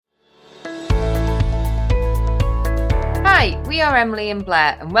We are Emily and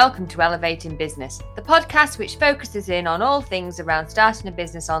Blair, and welcome to Elevating Business, the podcast which focuses in on all things around starting a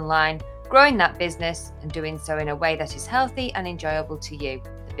business online, growing that business, and doing so in a way that is healthy and enjoyable to you,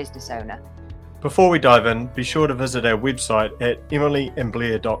 the business owner. Before we dive in, be sure to visit our website at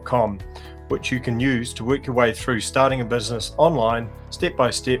emilyandblair.com, which you can use to work your way through starting a business online, step by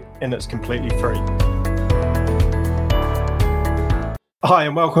step, and it's completely free. Hi,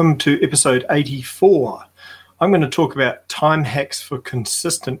 and welcome to episode 84. I'm going to talk about time hacks for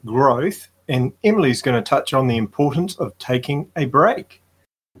consistent growth, and Emily's going to touch on the importance of taking a break.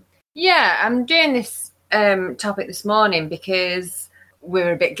 Yeah, I'm doing this topic this morning because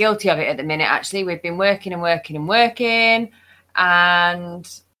we're a bit guilty of it at the minute, actually. We've been working, and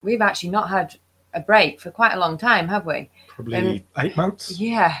we've actually not had a break for quite a long time, have we? Probably 8 months.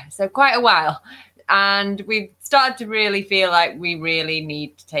 Yeah, so quite a while. And we've started to really feel like we really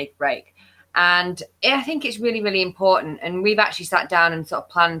need to take a break. And I think it's really, really important. And we've actually sat down and sort of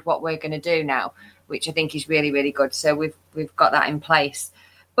planned what we're going to do now, which I think is really, really good. So we've got that in place.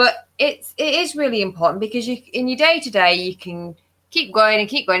 But it is really important because in your day-to-day, you can keep going,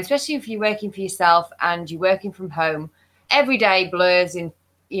 especially if you're working for yourself and you're working from home. Every day blurs in,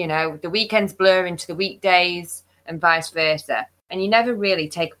 the weekends blur into the weekdays and vice versa. And you never really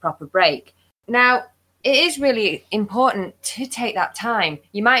take a proper break. Now, it is really important to take that time.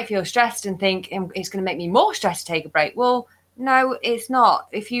 You might feel stressed and think it's going to make me more stressed to take a break. Well, no, it's not.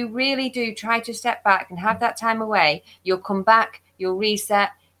 If you really do try to step back and have that time away, you'll come back, you'll reset,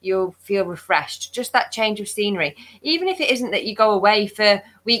 you'll feel refreshed. Just that change of scenery. Even if it isn't that you go away for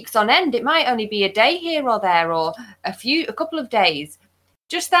weeks on end, it might only be a day here or there or a couple of days.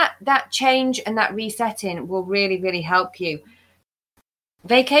 Just that change and that resetting will really, really help you.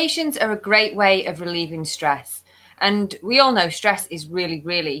 Vacations are a great way of relieving stress. And we all know stress is really,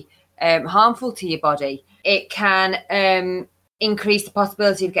 really harmful to your body. It can increase the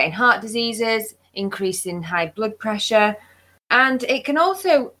possibility of getting heart diseases, increasing high blood pressure, and it can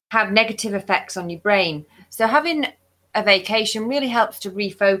also have negative effects on your brain. So having a vacation really helps to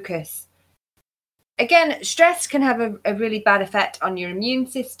refocus. Again, stress can have a really bad effect on your immune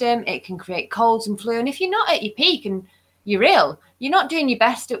system. It can create colds and flu. And if you're not at your peak and you're ill, you're not doing your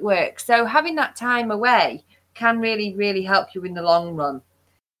best at work. So having that time away can really, really help you in the long run.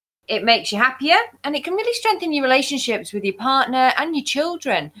 It makes you happier and it can really strengthen your relationships with your partner and your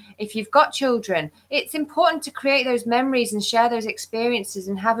children. If you've got children, it's important to create those memories and share those experiences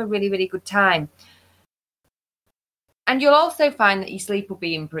and have a really, really good time. And you'll also find that your sleep will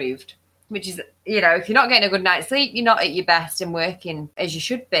be improved, which is, if you're not getting a good night's sleep, you're not at your best and working as you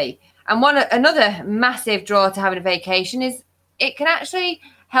should be. And another massive draw to having a vacation is it can actually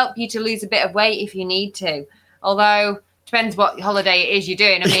help you to lose a bit of weight if you need to. Although, depends what holiday it is you're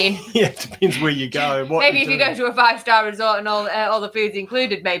doing. I mean, yeah, it depends where you go. Maybe if you go to a 5-star resort and all the food's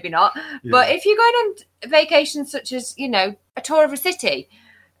included, maybe not. Yeah. But if you're going on vacations such as, a tour of a city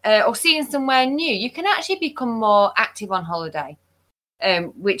or seeing somewhere new, you can actually become more active on holiday,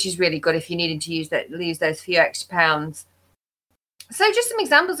 which is really good if you're needing to lose those few extra pounds. So just some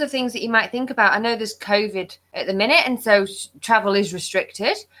examples of things that you might think about. I know there's COVID at the minute, and so travel is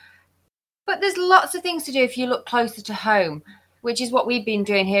restricted. But there's lots of things to do if you look closer to home, which is what we've been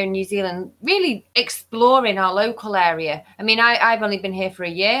doing here in New Zealand, really exploring our local area. I mean, I've only been here for a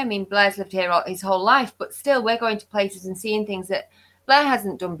year. I mean, Blair's lived here his whole life, but still we're going to places and seeing things that Blair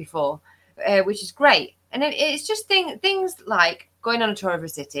hasn't done before, which is great. And it's just things like going on a tour of a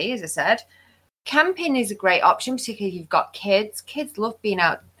city, as I said. Camping is a great option, particularly if you've got kids. Kids love being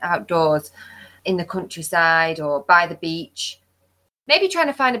outdoors in the countryside or by the beach. Maybe trying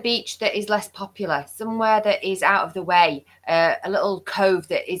to find a beach that is less popular, somewhere that is out of the way. A little cove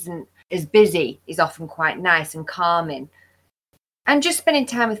that isn't as busy is often quite nice and calming. And just spending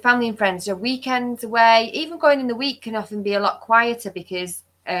time with family and friends, so weekends away, even going in the week can often be a lot quieter because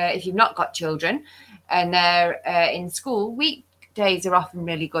if you've not got children and they're in school, weekdays are often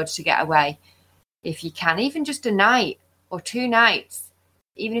really good to get away. If you can, even just a night or 2 nights,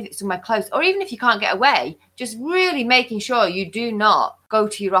 even if it's somewhere close, or even if you can't get away, just really making sure you do not go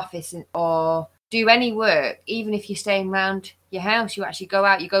to your office or do any work, even if you're staying around your house. You actually go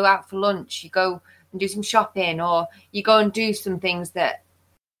out for lunch, you go and do some shopping, or you go and do some things that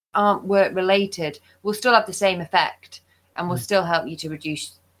aren't work related, will still have the same effect and will still help you to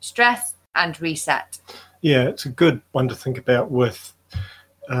reduce stress and reset. Yeah, it's a good one to think about with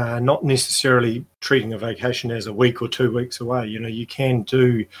not necessarily treating a vacation as a week or 2 weeks away. You can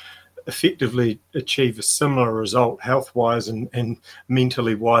effectively achieve a similar result health-wise and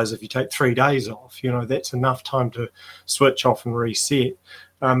mentally-wise if you take 3 days off. That's enough time to switch off and reset.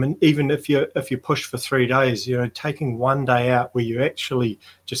 And even if you push for 3 days, taking one day out where you actually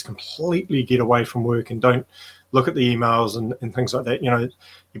just completely get away from work and don't look at the emails and things like that, your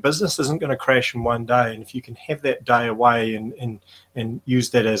business isn't going to crash in one day. And if you can have that day away and use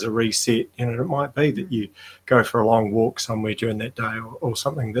that as a reset, it might be that you go for a long walk somewhere during that day or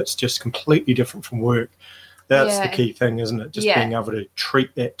something that's just completely different from work. That's the key thing, isn't it? Just being able to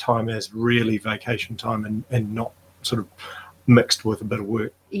treat that time as really vacation time and not sort of mixed with a bit of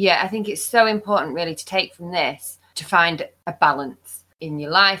work. Yeah, I think it's so important really to take from this to find a balance in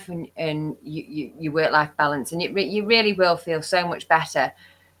your life and your work-life balance, and you really will feel so much better.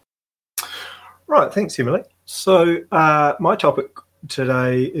 Right, thanks, Emily. So my topic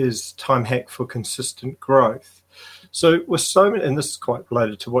today is time hack for consistent growth. So with so many, and this is quite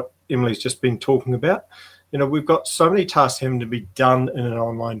related to what Emily's just been talking about, we've got so many tasks having to be done in an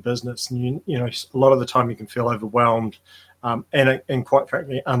online business, and a lot of the time you can feel overwhelmed and quite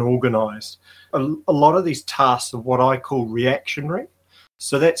frankly unorganized. A lot of these tasks are what I call reactionary.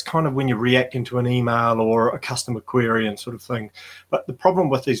 So that's kind of when you're reacting to an email or a customer query and sort of thing. But the problem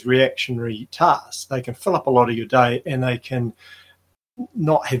with these reactionary tasks, they can fill up a lot of your day and they can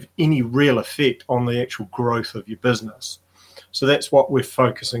not have any real effect on the actual growth of your business. So that's what we're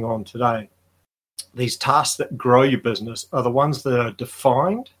focusing on today. These tasks that grow your business are the ones that are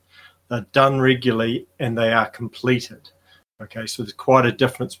defined, they're done regularly, and they are completed. Okay, so there's quite a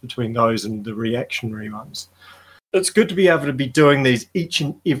difference between those and the reactionary ones. It's good to be able to be doing these each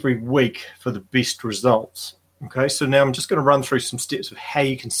and every week for the best results. Okay, so now I'm just going to run through some steps of how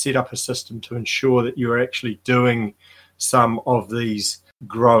you can set up a system to ensure that you're actually doing some of these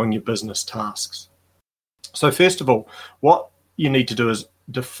growing your business tasks. So first of all, what you need to do is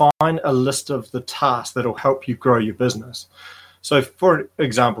define a list of the tasks that will help you grow your business. So for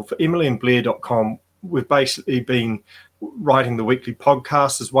example, for emilyandblair.com, we've basically been writing the weekly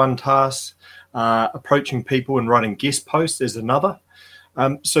podcast as one task, approaching people and writing guest posts as another.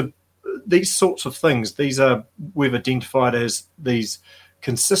 So these sorts of things, we've identified as these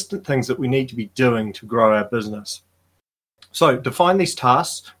consistent things that we need to be doing to grow our business. So define these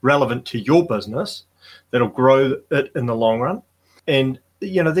tasks relevant to your business that'll grow it in the long run. And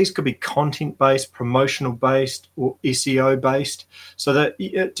these could be content-based, promotional-based, or SEO-based. So that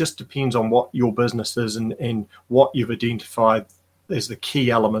it just depends on what your business is and what you've identified as the key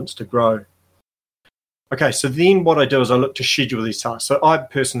elements to grow. Okay, so then what I do is I look to schedule these tasks. So I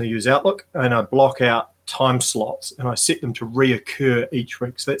personally use Outlook and I block out time slots and I set them to reoccur each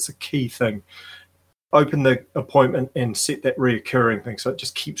week. So that's a key thing. Open the appointment and set that reoccurring thing so it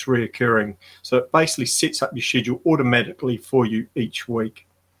just keeps reoccurring. So it basically sets up your schedule automatically for you each week.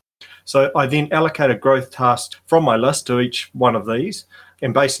 So I then allocate a growth task from my list to each one of these,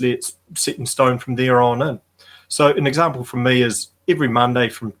 and basically it's set in stone from there on in. So an example from me is every Monday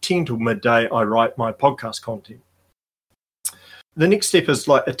from 10 till midday, I write my podcast content. The next step is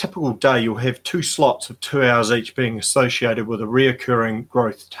like a typical day, you'll have 2 slots of 2 hours each being associated with a reoccurring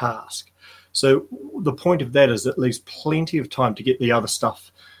growth task. So the point of that is it leaves plenty of time to get the other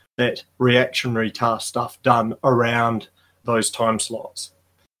stuff, that reactionary task stuff, done around those time slots.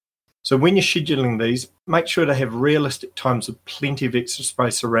 So when you're scheduling these, make sure to have realistic times with plenty of extra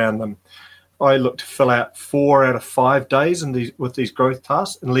space around them. I look to fill out 4 out of 5 days with these growth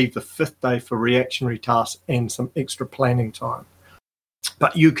tasks and leave the 5th day for reactionary tasks and some extra planning time.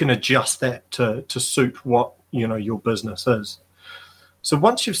 But you can adjust that to suit what your business is. So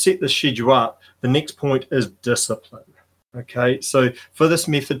once you've set the schedule up, the next point is discipline. Okay, so for this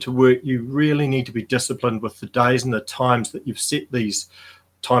method to work, you really need to be disciplined with the days and the times that you've set these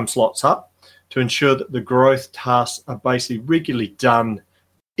time slots up to ensure that the growth tasks are basically regularly done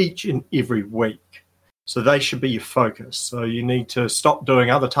each and every week. So they should be your focus. So you need to stop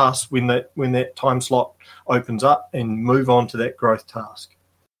doing other tasks when that time slot opens up and move on to that growth task.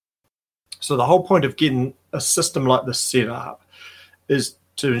 So the whole point of getting a system like this set up is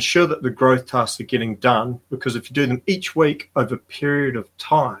to ensure that the growth tasks are getting done, because if you do them each week over a period of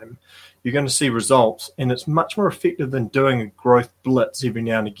time, you're going to see results, and it's much more effective than doing a growth blitz every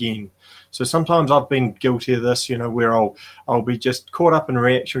now and again. So sometimes I've been guilty of this, where I'll be just caught up in a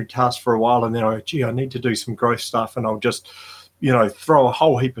reactionary task for a while, and then I need to do some growth stuff, and I'll just throw a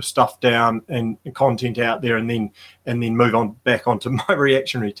whole heap of stuff down and content out there, and then move on back onto my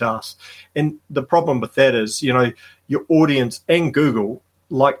reactionary tasks. And the problem with that is, your audience and Google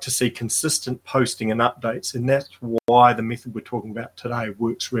like to see consistent posting and updates, and that's why the method we're talking about today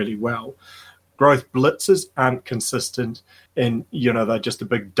works really well. Growth blitzes aren't consistent, and they're just a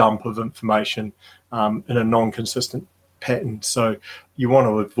big dump of information in a non-consistent pattern. So you want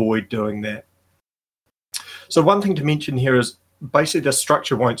to avoid doing that. So one thing to mention here is basically the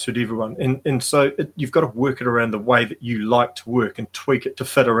structure won't suit everyone. And so you've got to work it around the way that you like to work and tweak it to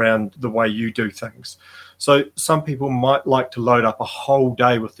fit around the way you do things. So some people might like to load up a whole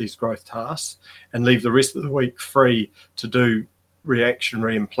day with these growth tasks and leave the rest of the week free to do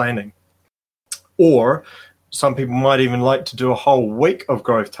reactionary and planning. Or some people might even like to do a whole week of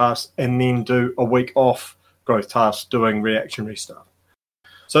growth tasks and then do a week off growth tasks doing reactionary stuff.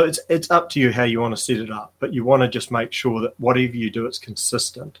 So it's up to you how you want to set it up, but you want to just make sure that whatever you do, it's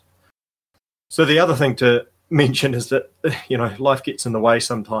consistent. So the other thing to mention is that, life gets in the way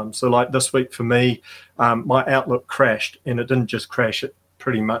sometimes. So like this week for me, my Outlook crashed, and it didn't just crash, it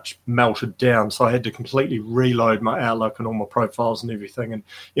pretty much melted down. So I had to completely reload my Outlook and all my profiles and everything. And,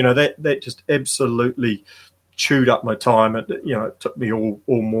 that just absolutely chewed up my time. It took me all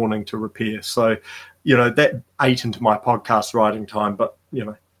morning to repair. So, that ate into my podcast writing time, but,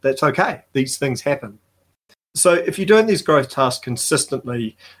 that's okay. These things happen. So if you're doing these growth tasks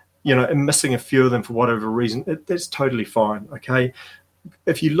consistently, and missing a few of them for whatever reason, that's totally fine, okay?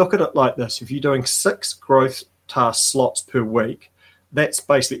 If you look at it like this, if you're doing 6 growth task slots per week, that's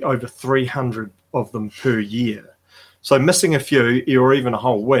basically over 300 of them per year. So missing a few or even a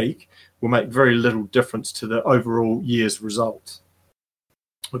whole week will make very little difference to the overall year's results.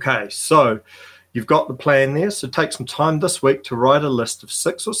 Okay, so you've got the plan there. So take some time this week to write a list of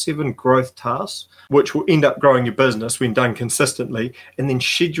 6 or 7 growth tasks, which will end up growing your business when done consistently, and then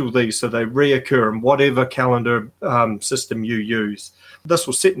schedule these so they reoccur in whatever calendar system you use. This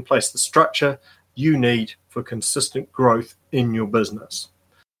will set in place the structure you need for consistent growth in your business.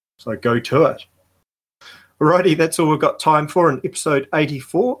 So go to it. Alrighty, that's all we've got time for in episode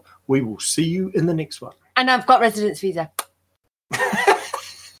 84. We will see you in the next one. And I've got residence visa.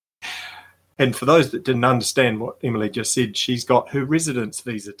 And for those that didn't understand what Emily just said, she's got her residence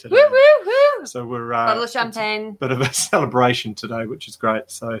visa today. Woo, woo, woo. So we're bottle of champagne. Bit of a celebration today, which is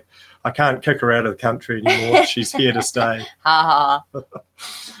great. So I can't kick her out of the country anymore. She's here to stay. Ha ha.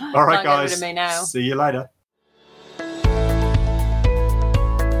 All right, Can't get rid guys. of me now. See you later.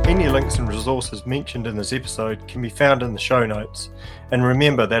 Any links and resources mentioned in this episode can be found in the show notes. And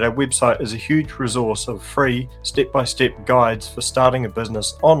remember that our website is a huge resource of free step-by-step guides for starting a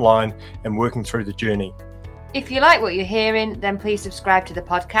business online and working through the journey. If you like what you're hearing, then please subscribe to the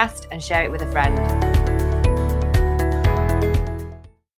podcast and share it with a friend.